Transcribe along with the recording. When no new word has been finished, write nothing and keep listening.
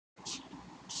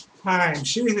Hi, I'm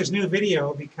shooting this new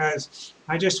video because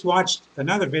I just watched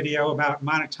another video about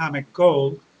monatomic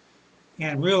gold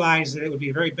and realized that it would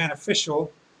be very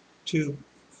beneficial to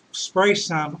spray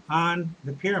some on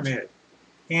the pyramid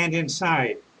and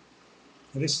inside.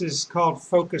 This is called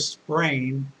Focus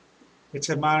Brain. It's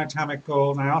a monatomic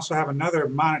gold. And I also have another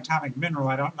monatomic mineral.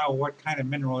 I don't know what kind of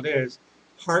mineral it is.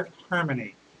 Heart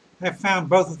Harmony. I've found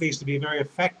both of these to be very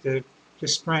effective,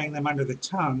 just spraying them under the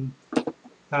tongue.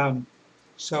 Um,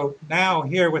 so now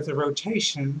here with the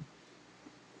rotation,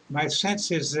 my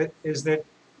sense is that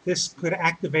this could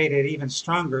activate it even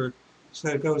stronger, so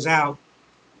that it goes out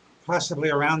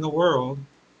possibly around the world,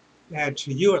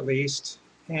 to you at least,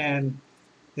 and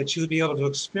that you'll be able to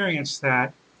experience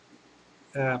that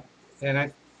uh,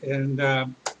 and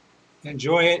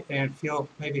enjoy it and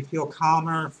maybe feel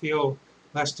calmer, feel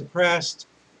less depressed,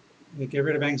 get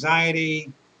rid of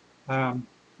anxiety. Um,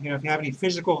 if you have any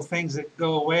physical things that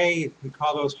go away, we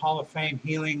call those Hall of Fame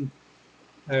healing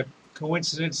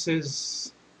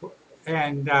coincidences,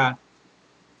 and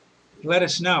let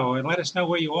us know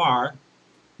where you are,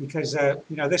 because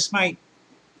this might,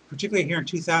 particularly here in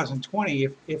 2020,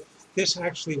 if this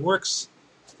actually works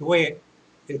the way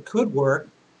it could work,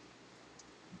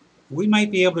 we might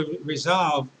be able to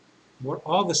resolve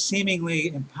all the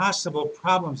seemingly impossible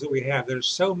problems that we have that are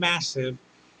so massive,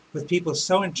 with people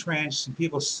so entrenched and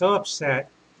people so upset,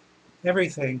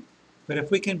 everything. But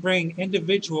if we can bring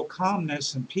individual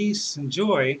calmness and peace and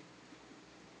joy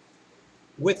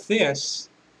with this,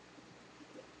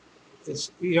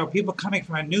 it's, people coming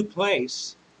from a new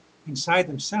place inside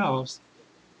themselves,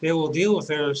 they will deal with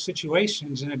their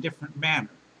situations in a different manner.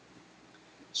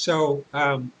 So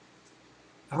I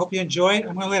hope you enjoy it.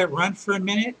 I'm going to let it run for a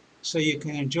minute so you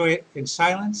can enjoy it in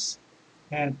silence.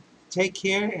 And take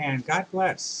care, and God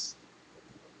bless.